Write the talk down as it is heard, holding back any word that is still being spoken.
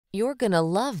You're gonna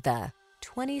love the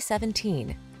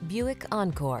 2017 Buick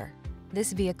Encore.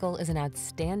 This vehicle is an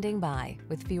outstanding buy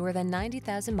with fewer than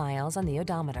 90,000 miles on the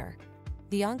odometer.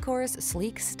 The Encore's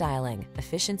sleek styling,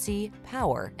 efficiency,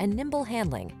 power, and nimble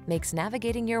handling makes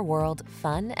navigating your world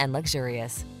fun and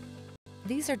luxurious.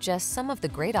 These are just some of the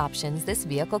great options this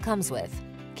vehicle comes with: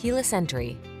 keyless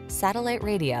entry, satellite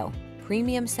radio,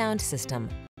 premium sound system,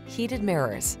 heated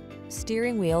mirrors,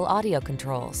 steering wheel audio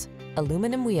controls,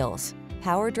 aluminum wheels,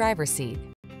 power driver seat,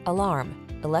 alarm,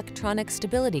 electronic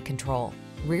stability control,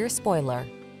 rear spoiler.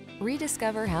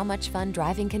 Rediscover how much fun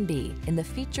driving can be in the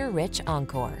feature-rich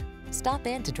Encore. Stop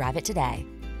in to drive it today.